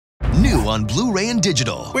on Blu Ray and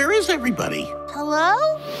digital. Where is everybody?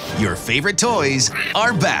 Hello? Your favorite toys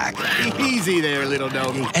are back Easy there, little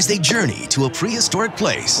doggy. as they journey to a prehistoric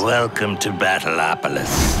place. Welcome to Battleopolis.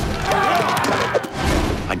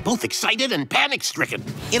 I'm both excited and panic-stricken.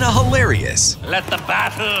 In a hilarious Let the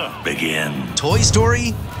battle begin. Toy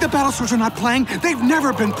Story The Battleswords are not playing. They've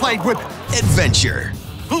never been played with. adventure.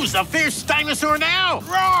 Who's the fierce dinosaur now?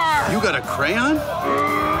 Roar! You got a crayon?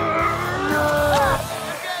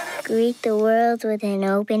 Greet the world with an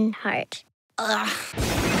open heart.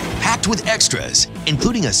 Packed with extras,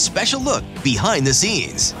 including a special look behind the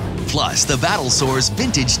scenes. Plus, the Battlesaur's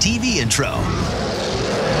vintage TV intro.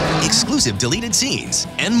 Exclusive deleted scenes,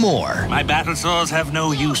 and more. My Battlesaurs have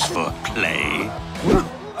no use for play.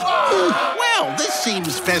 Well, this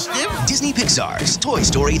seems festive. Disney Pixar's Toy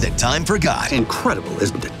Story: The Time Forgot. Incredible,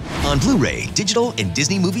 isn't it? On Blu Ray, digital, and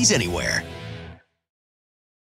Disney Movies Anywhere.